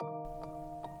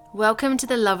Welcome to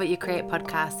the Love What You Create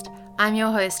podcast. I'm your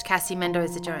host, Cassie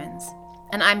Mendoza Jones,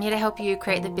 and I'm here to help you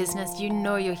create the business you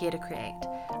know you're here to create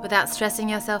without stressing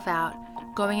yourself out,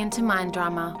 going into mind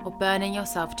drama, or burning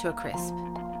yourself to a crisp.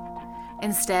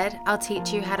 Instead, I'll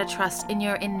teach you how to trust in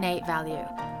your innate value,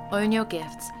 own your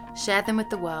gifts, share them with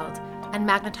the world, and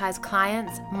magnetize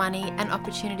clients, money, and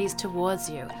opportunities towards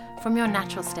you from your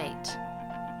natural state.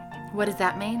 What does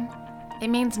that mean? It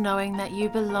means knowing that you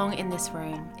belong in this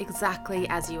room exactly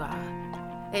as you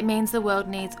are. It means the world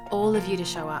needs all of you to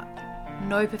show up.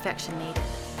 No perfection needed.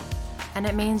 And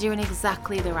it means you're in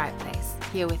exactly the right place,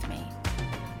 here with me.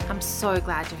 I'm so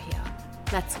glad you're here.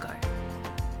 Let's go.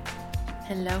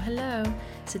 Hello.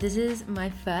 So this is my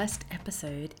first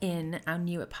episode in our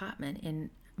new apartment,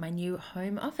 in my new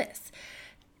home office.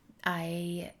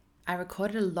 I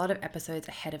recorded a lot of episodes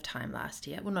ahead of time last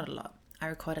year. Well, not a lot. I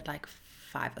recorded like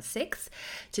 5 or 6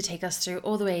 to take us through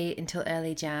all the way until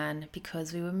early Jan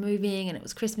because we were moving and it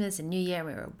was Christmas and New Year and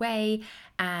we were away.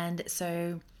 And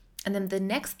then the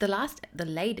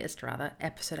latest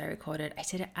episode I recorded, I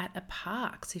did it at a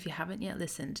park. So if you haven't yet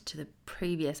listened to the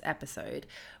previous episode,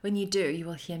 when you do, you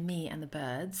will hear me and the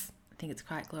birds. I think it's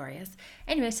quite glorious.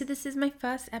 Anyway, so this is my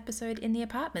first episode in the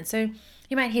apartment. So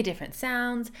you might hear different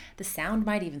sounds. The sound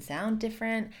might even sound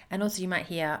different. And also you might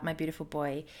hear my beautiful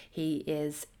boy. He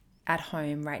is at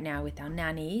home right now with our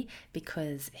nanny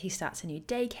because he starts a new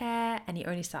daycare and he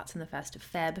only starts on the 1st of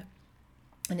Feb.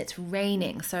 And it's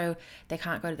raining, so they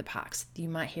can't go to the parks. You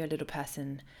might hear a little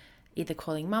person either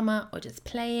calling mama or just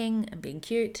playing and being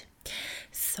cute.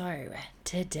 So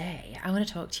today I want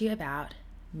to talk to you about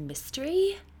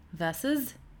mystery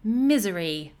versus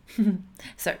misery.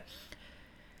 So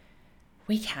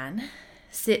we can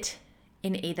sit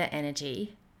in either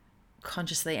energy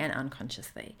consciously and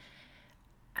unconsciously.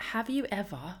 Have you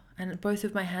ever, and both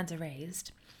of my hands are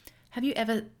raised, have you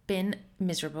ever been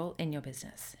miserable in your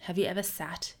business? Have you ever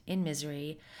sat in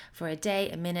misery for a day,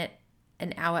 a minute,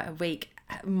 an hour, a week,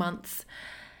 months?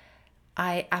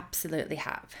 I absolutely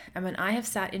have. And when I have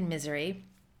sat in misery,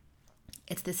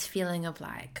 it's this feeling of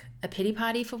like a pity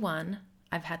party for one.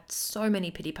 I've had so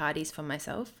many pity parties for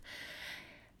myself.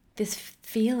 This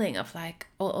feeling of like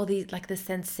all these, like the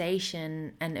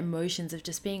sensation and emotions of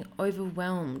just being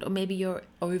overwhelmed, or maybe you've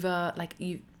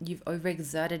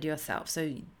overexerted yourself.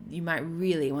 So you might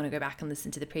really want to go back and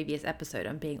listen to the previous episode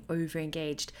on being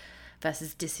overengaged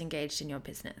versus disengaged in your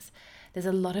business. There's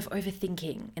a lot of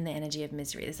overthinking in the energy of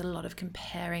misery. There's a lot of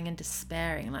comparing and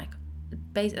despairing, like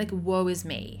woe is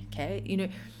me. Okay,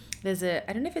 there's I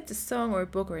don't know if it's a song or a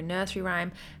book or a nursery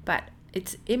rhyme, but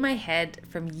it's in my head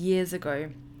from years ago.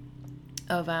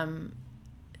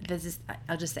 There's this,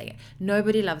 I'll just say it.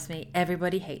 Nobody loves me.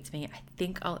 Everybody hates me. I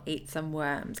think I'll eat some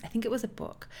worms. I think it was a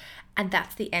book. And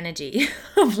that's the energy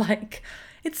of like,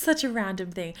 it's such a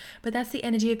random thing, but that's the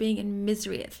energy of being in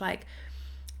misery. It's like,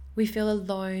 we feel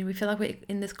alone. We feel like we're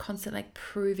in this constant like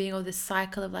proving, or this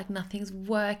cycle of like nothing's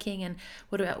working, and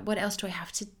what else do I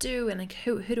have to do, and like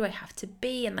who do I have to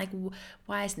be, and like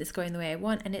why isn't this going the way I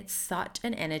want? And it's such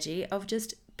an energy of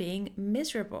just being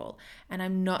miserable. And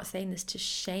I'm not saying this to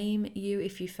shame you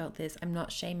if you felt this. I'm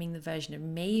not shaming the version of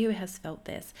me who has felt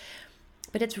this,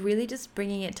 but it's really just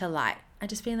bringing it to light and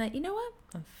just being like, you know what?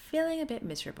 I'm feeling a bit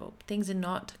miserable. Things are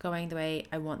not going the way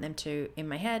I want them to in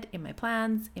my head, in my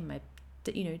plans, in my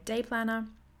day planner,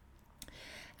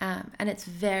 and it's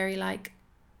very like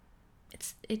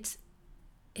it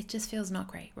just feels not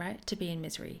great, right, to be in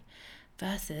misery,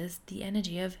 versus the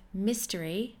energy of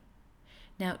mystery.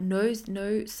 Now, no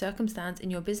circumstance in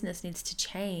your business needs to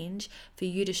change for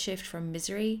you to shift from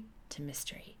misery to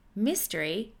mystery.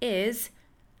 Mystery is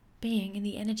being in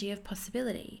the energy of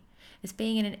possibility. It's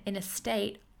being in a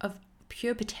state of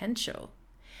pure potential.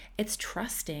 It's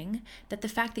trusting that the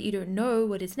fact that you don't know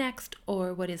what is next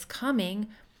or what is coming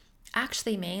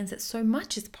actually means that so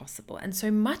much is possible and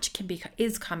so much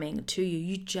is coming to you.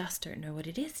 You just don't know what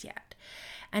it is yet.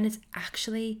 And it's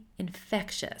actually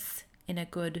infectious in a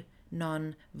good,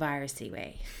 non-virusy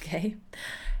way, okay?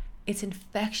 It's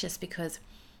infectious because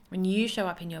when you show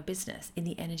up in your business in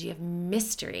the energy of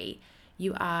mystery,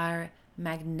 you are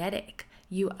magnetic.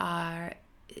 You are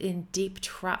in deep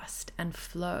trust and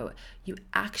flow. You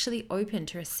actually open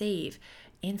to receive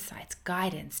insights,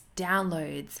 guidance,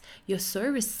 downloads. You're so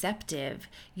receptive.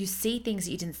 You see things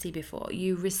that you didn't see before.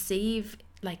 You receive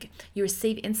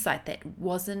insight that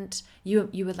wasn't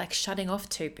you were like shutting off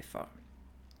to before.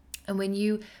 And when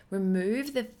you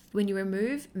remove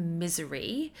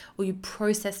misery, or you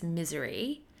process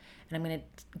misery, and I'm going to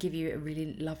give you a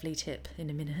really lovely tip in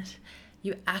a minute,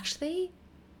 you actually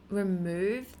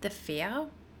remove the fear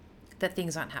that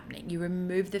things aren't happening. You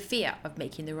remove the fear of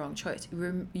making the wrong choice.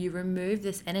 You remove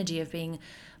this energy of being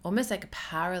almost like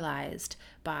paralyzed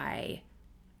by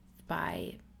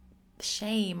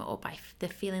shame, or by the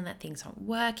feeling that things aren't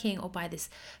working, or by this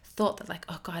thought that like,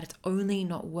 oh God, it's only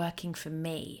not working for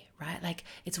me, right? Like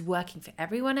it's working for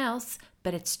everyone else,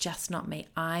 but it's just not me.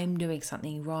 I'm doing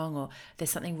something wrong, or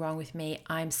there's something wrong with me.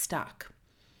 I'm stuck.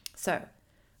 So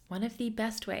one of the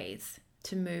best ways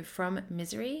to move from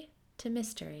misery to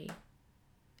mystery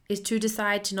is to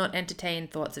decide to not entertain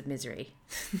thoughts of misery.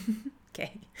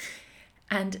 Okay.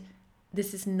 And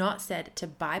this is not said to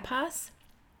bypass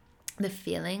the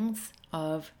feelings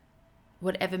of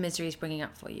whatever misery is bringing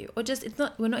up for you, or just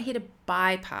we're not here to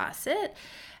bypass it.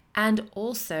 And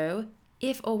also,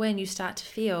 if or when you start to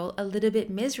feel a little bit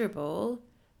miserable,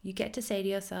 you get to say to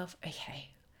yourself, okay,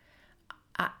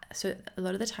 so a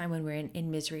lot of the time when we're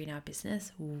in misery in our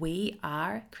business, we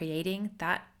are creating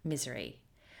that misery.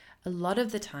 A lot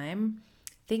of the time,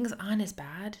 things aren't as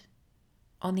bad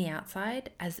on the outside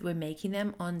as we're making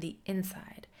them on the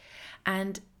inside.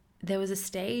 And there was a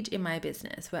stage in my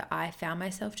business where I found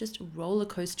myself just roller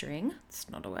coastering. It's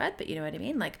not a word, but you know what I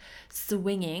mean? Like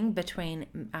swinging between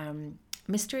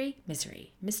mystery,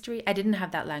 misery, mystery. I didn't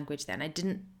have that language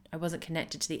then. I wasn't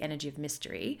connected to the energy of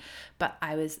mystery, but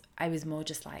I was more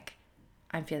just like,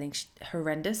 I'm feeling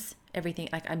horrendous. Everything,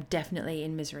 like I'm definitely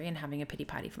in misery and having a pity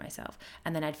party for myself.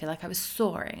 And then I'd feel like I was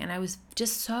soaring, and I was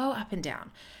just so up and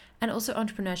down. And also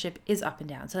entrepreneurship is up and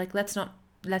down. So like, let's not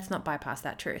bypass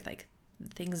that truth. Like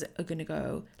things are going to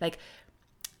go, like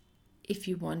if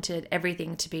you wanted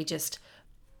everything to be just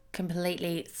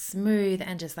completely smooth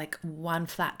and just like one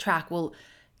flat track, well,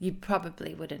 you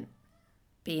probably wouldn't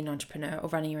be an entrepreneur or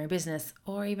running your own business,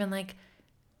 or even like,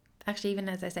 actually, even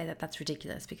as I say that, that's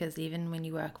ridiculous, because even when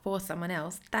you work for someone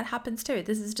else, that happens too.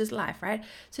 This is just life, right?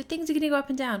 So things are going to go up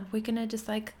and down. We're going to just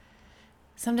like,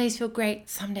 some days feel great,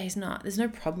 some days not. There's no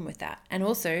problem with that. And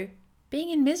also,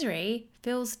 being in misery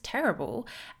feels terrible,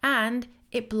 and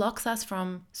it blocks us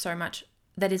from so much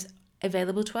that is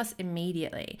available to us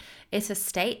immediately. It's a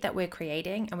state that we're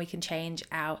creating, and we can change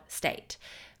our state.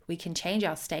 We can change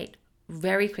our state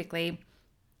very quickly,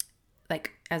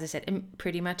 like as I said,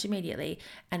 pretty much immediately.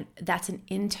 And that's an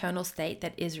internal state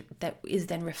that is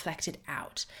then reflected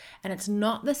out. And it's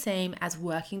not the same as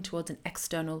working towards an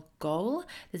external goal.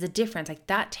 There's a difference. Like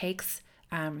that takes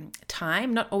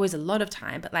time, not always a lot of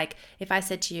time, but like if I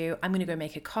said to you, I'm going to go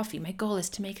make a coffee, my goal is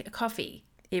to make a coffee.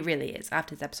 It really is.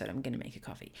 After this episode, I'm going to make a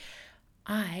coffee.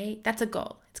 That's a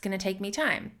goal. It's going to take me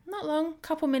time, not long,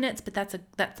 couple minutes, but that's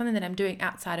something that I'm doing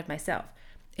outside of myself.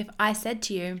 If I said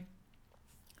to you,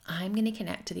 I'm going to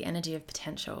connect to the energy of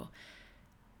potential,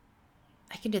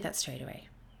 I can do that straight away.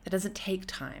 It doesn't take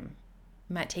time.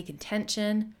 It might take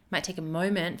intention, it might take a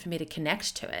moment for me to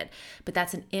connect to it, but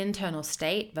that's an internal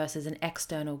state versus an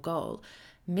external goal.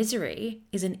 Misery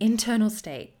is an internal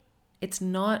state. It's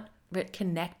not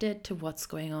connected to what's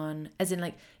going on, as in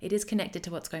like it is connected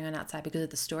to what's going on outside because of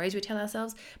the stories we tell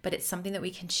ourselves, but it's something that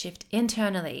we can shift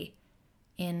internally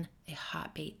in a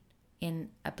heartbeat, in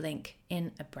a blink,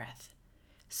 in a breath.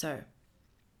 So,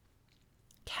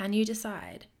 can you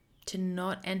decide to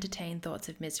not entertain thoughts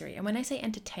of misery? And when I say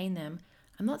entertain them,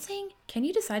 I'm not saying, can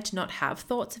you decide to not have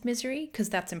thoughts of misery? Because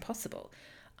that's impossible.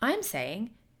 I'm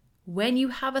saying, when you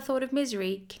have a thought of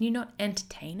misery, can you not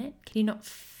entertain it? Can you not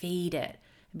feed it?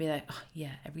 And be like, oh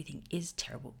yeah, everything is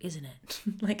terrible, isn't it?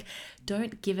 Like,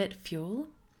 don't give it fuel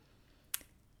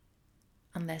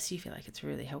unless you feel like it's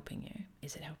really helping you.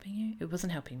 Is it helping you? It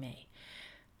wasn't helping me.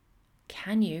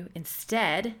 Can you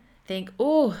instead think,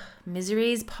 oh,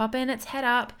 misery's popping its head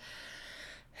up.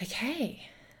 Okay,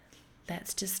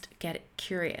 let's just get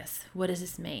curious. What does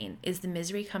this mean? Is the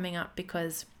misery coming up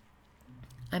because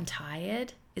I'm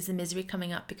tired? Is the misery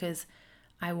coming up because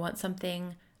I want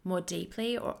something more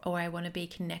deeply, or I want to be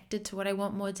connected to what I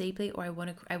want more deeply, or I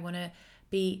want to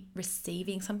be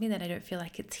receiving something that I don't feel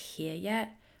like it's here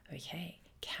yet? Okay,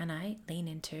 can I lean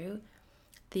into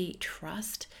the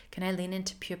trust? Can I lean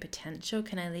into pure potential?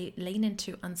 Can I lean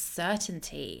into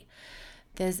uncertainty?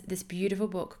 There's this beautiful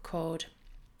book called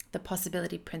The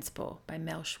Possibility Principle by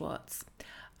Mel Schwartz.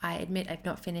 I admit I've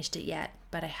not finished it yet,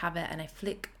 but I have it, and I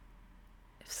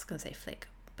was going to say flick,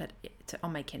 but it's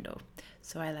on my Kindle.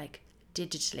 So I like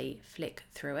digitally flick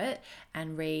through it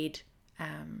and read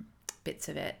bits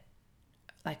of it.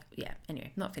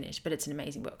 Anyway, not finished, but it's an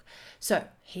amazing book. So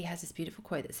he has this beautiful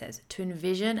quote that says, to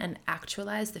envision and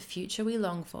actualize the future we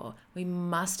long for, we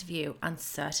must view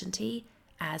uncertainty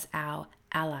as our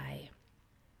ally.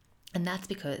 And that's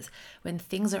because when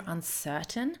things are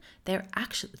uncertain, they're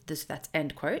actually, that's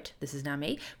end quote, this is now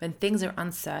me. When things are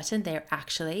uncertain, they're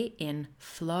actually in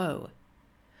flow.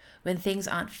 When things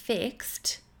aren't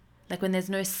fixed, like when there's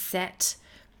no set,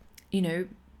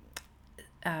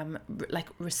 like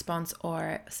response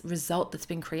or result that's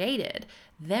been created,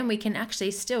 then we can actually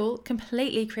still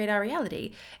completely create our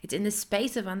reality. It's in the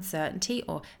space of uncertainty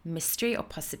or mystery or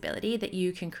possibility that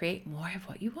you can create more of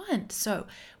what you want. So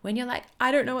when you're like,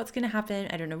 I don't know what's going to happen,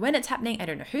 I don't know when it's happening, I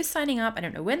don't know who's signing up, I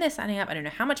don't know when they're signing up, I don't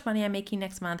know how much money I'm making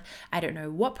next month, I don't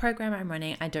know what program I'm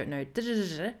running, I don't know,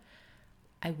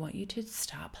 I want you to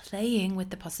start playing with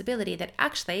the possibility that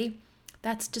actually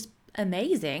that's just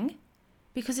amazing,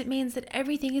 because it means that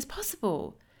everything is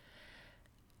possible.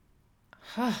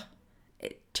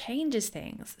 It changes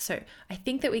things. So I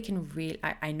think that we can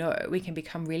I know we can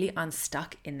become really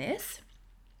unstuck in this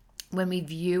when we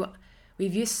view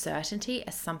certainty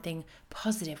as something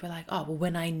positive. We're like, oh, well,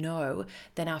 when I know,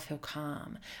 then I'll feel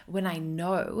calm. When I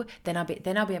know, then I'll be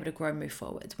able to grow and move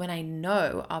forwards. When I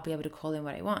know, I'll be able to call in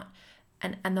what I want.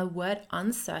 And the word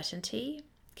uncertainty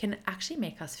can actually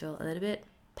make us feel a little bit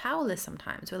powerless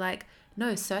sometimes. We're like,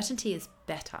 no, certainty is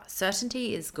better.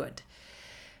 Certainty is good.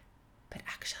 But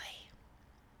actually,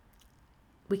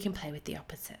 we can play with the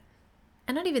opposite.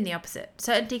 And not even the opposite.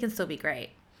 Certainty can still be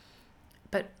great.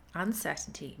 But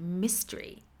uncertainty,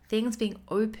 mystery, things being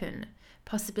open,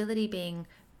 possibility being,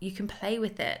 you can play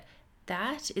with it.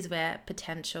 That is where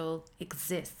potential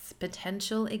exists.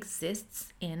 Potential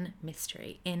exists in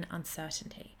mystery, in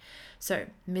uncertainty. So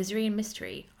misery and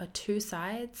mystery are two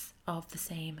sides of the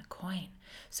same coin.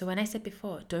 So when I said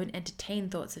before, don't entertain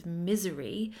thoughts of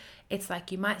misery, it's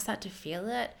like you might start to feel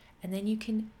it, and then you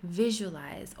can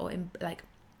visualize, or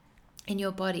in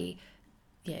your body,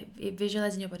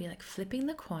 visualize in your body like flipping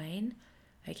the coin.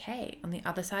 Okay, on the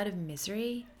other side of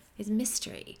misery is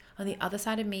mystery. On the other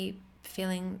side of me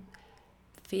feeling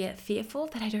fearful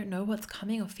that I don't know what's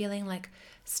coming, or feeling like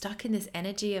stuck in this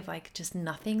energy of like just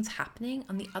nothing's happening,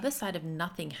 on the other side of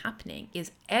nothing happening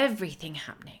is everything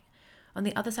happening. On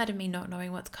the other side of me not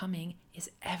knowing what's coming is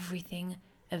everything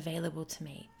available to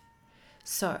me.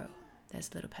 So there's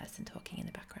a little person talking in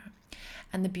the background.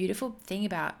 And the beautiful thing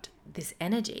about this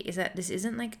energy is that this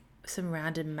isn't like some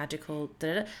random magical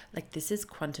like this is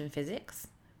quantum physics,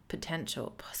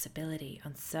 potential, possibility,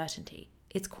 uncertainty.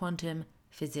 It's quantum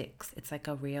physics. It's like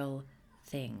a real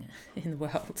thing in the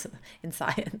world, in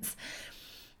science.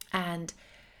 And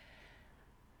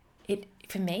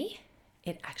for me,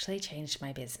 it actually changed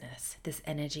my business. This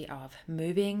energy of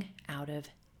moving out of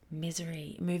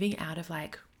misery, moving out of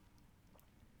like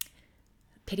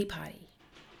pity party,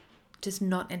 just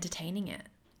not entertaining it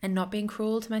and not being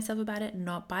cruel to myself about it,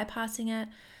 not bypassing it.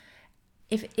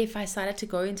 If I started to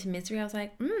go into misery, I was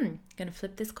like, gonna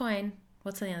flip this coin.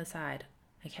 What's on the other side?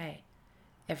 Okay,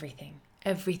 everything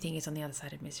is on the other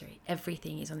side of misery.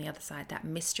 Everything is on the other side. That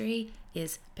mystery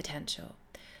is potential.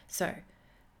 So,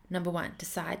 number 1,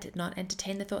 decide to not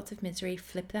entertain the thoughts of misery.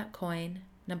 Flip that coin.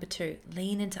 Number 2,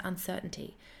 lean into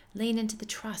uncertainty. Lean into the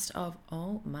trust of,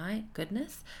 oh my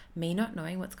goodness, me not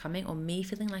knowing what's coming, or me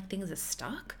feeling like things are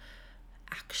stuck,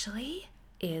 actually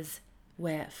is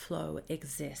where flow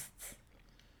exists.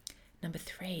 Number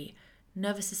 3,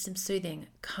 nervous system soothing,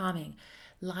 calming.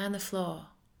 Lie on the floor,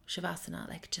 Shavasana,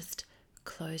 like just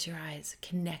close your eyes,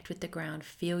 connect with the ground,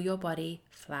 feel your body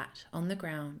flat on the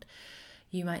ground.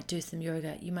 You might do some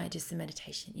yoga, you might do some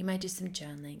meditation, you might do some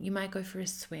journaling, you might go for a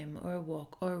swim or a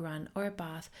walk or a run or a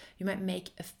bath. You might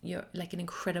make like an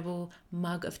incredible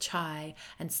mug of chai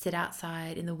and sit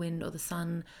outside in the wind or the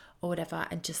sun or whatever,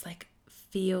 and just like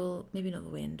feel, maybe not the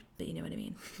wind, but you know what I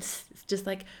mean. It's just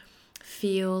like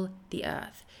feel the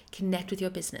earth, connect with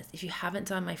your business. If you haven't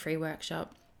done my free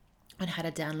workshop on how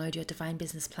to download your divine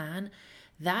business plan,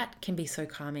 that can be so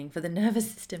calming for the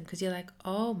nervous system, because you're like,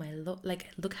 oh my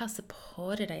look how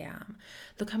supported I am.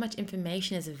 Look how much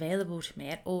information is available to me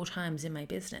at all times in my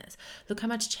business. Look how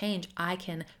much change I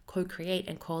can co-create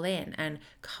and call in and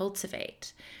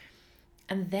cultivate.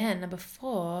 And then number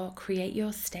 4, create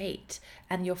your state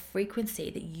and your frequency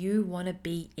that you want to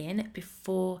be in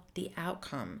before the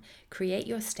outcome. Create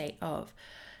your state of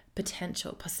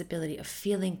potential, possibility, of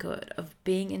feeling good, of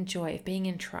being in joy, of being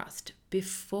in trust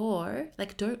before.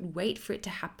 Like, don't wait for it to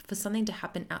happen, for something to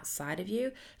happen outside of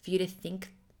you, for you to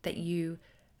think that you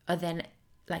are then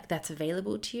like that's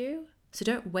available to you. So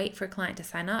don't wait for a client to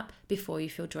sign up before you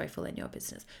feel joyful in your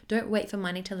business. Don't wait for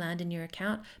money to land in your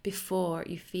account before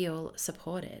you feel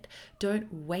supported.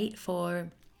 Don't wait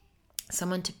for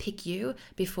someone to pick you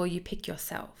before you pick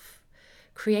yourself.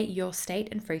 Create your state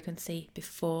and frequency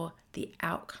before the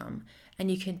outcome.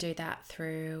 And you can do that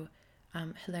through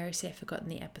Hilariously, I've forgotten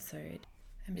the episode.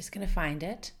 I'm just going to find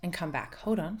it and come back.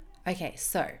 Hold on. Okay,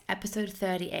 so episode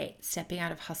 38, stepping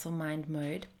out of hustle mind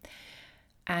mode.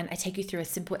 And I take you through a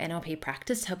simple NLP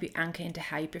practice to help you anchor into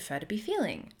how you prefer to be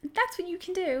feeling. That's what you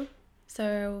can do.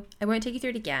 So I won't take you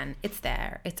through it again. It's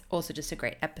there. It's also just a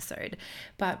great episode.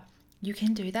 But you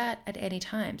can do that at any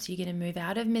time. So you're going to move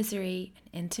out of misery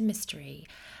and into mystery.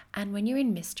 And when you're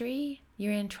in mystery,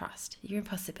 you're in trust. You're in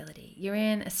possibility. You're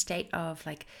in a state of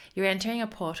you're entering a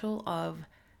portal of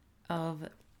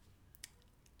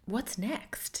what's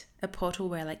next. A portal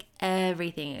where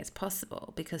everything is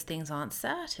possible because things aren't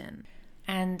certain.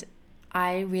 And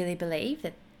I really believe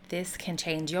that this can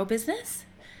change your business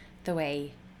the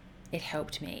way it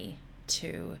helped me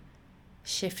to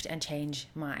shift and change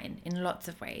mine in lots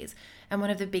of ways. And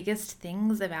one of the biggest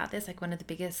things about this, one of the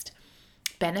biggest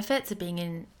benefits of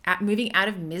moving out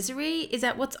of misery is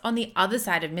that what's on the other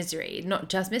side of misery, not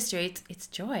just mystery, it's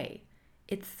joy.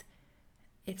 It's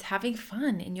having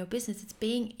fun in your business. It's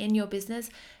being in your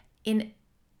business in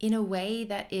a way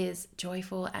that is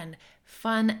joyful and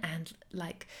fun, and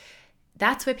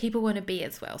that's where people want to be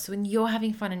as well. So when you're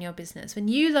having fun in your business, when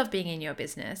you love being in your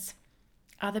business,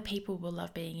 other people will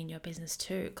love being in your business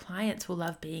too. Clients will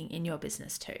love being in your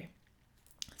business too.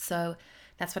 So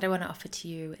that's what I want to offer to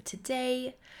you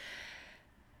today.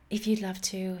 If you'd love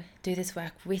to do this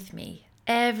work with me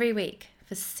every week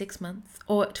for 6 months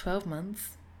or 12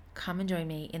 months, come and join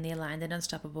me in the Aligned and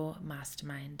Unstoppable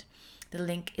Mastermind. The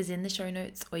link is in the show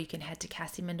notes, or you can head to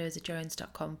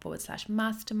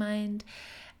CassieMendozaJones.com/mastermind.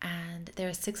 And there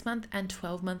are 6-month and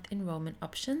 12-month enrollment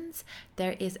options.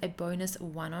 There is a bonus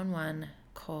one-on-one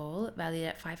call valued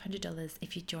at $500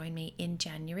 if you join me in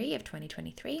January of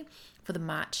 2023 for the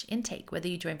March intake. Whether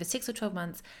you join for 6 or 12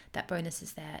 months, that bonus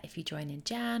is there if you join in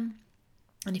Jan.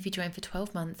 And if you join for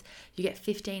 12 months, you get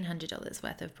 $1,500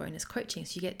 worth of bonus coaching.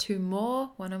 So you get 2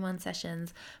 more one-on-one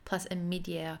sessions plus a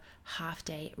mid-year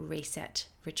half-day reset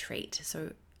retreat.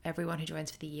 So everyone who joins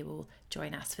for the year will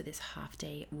join us for this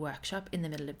half-day workshop in the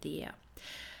middle of the year.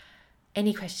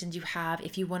 Any questions you have,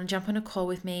 if you want to jump on a call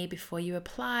with me before you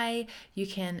apply, you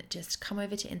can just come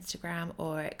over to Instagram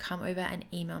or come over and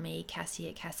email me,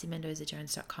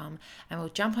 Cassie@CassieMendozaJones.com, and we'll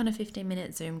jump on a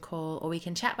 15-minute Zoom call, or we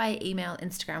can chat via email,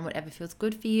 Instagram, whatever feels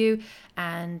good for you,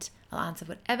 and I'll answer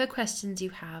whatever questions you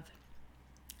have.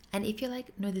 And if you're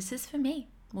like, no, this is for me,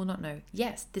 well, not no,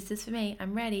 yes, this is for me,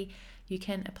 I'm ready, you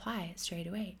can apply straight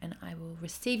away, and I will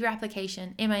receive your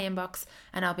application in my inbox,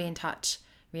 and I'll be in touch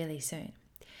really soon.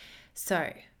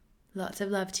 So, lots of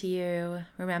love to you.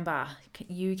 Remember,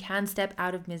 you can step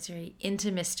out of misery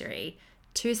into mystery.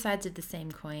 2 sides of the same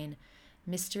coin.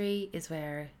 Mystery is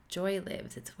where joy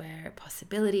lives. It's where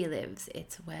possibility lives.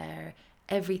 It's where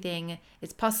everything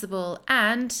is possible,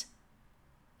 and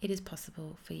it is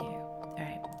possible for you. All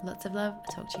right, lots of love.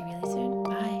 I'll talk to you really soon.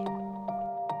 Bye.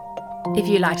 If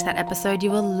you liked that episode, you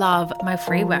will love my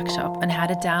free workshop on how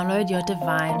to download your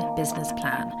divine business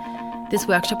plan. This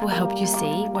workshop will help you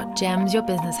see what gems your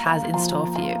business has in store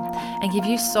for you and give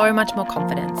you so much more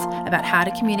confidence about how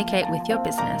to communicate with your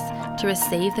business to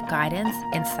receive the guidance,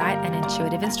 insight, and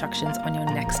intuitive instructions on your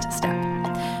next step.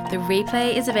 The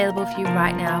replay is available for you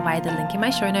right now via the link in my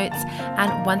show notes.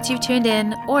 And once you've tuned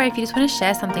in, or if you just want to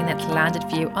share something that's landed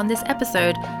for you on this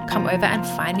episode, come over and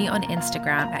find me on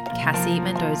Instagram at Cassie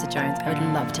Mendoza Jones. I would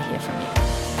love to hear from you.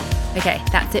 Okay,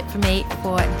 that's it for me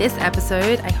for this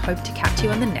episode. I hope to catch you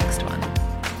on the next one.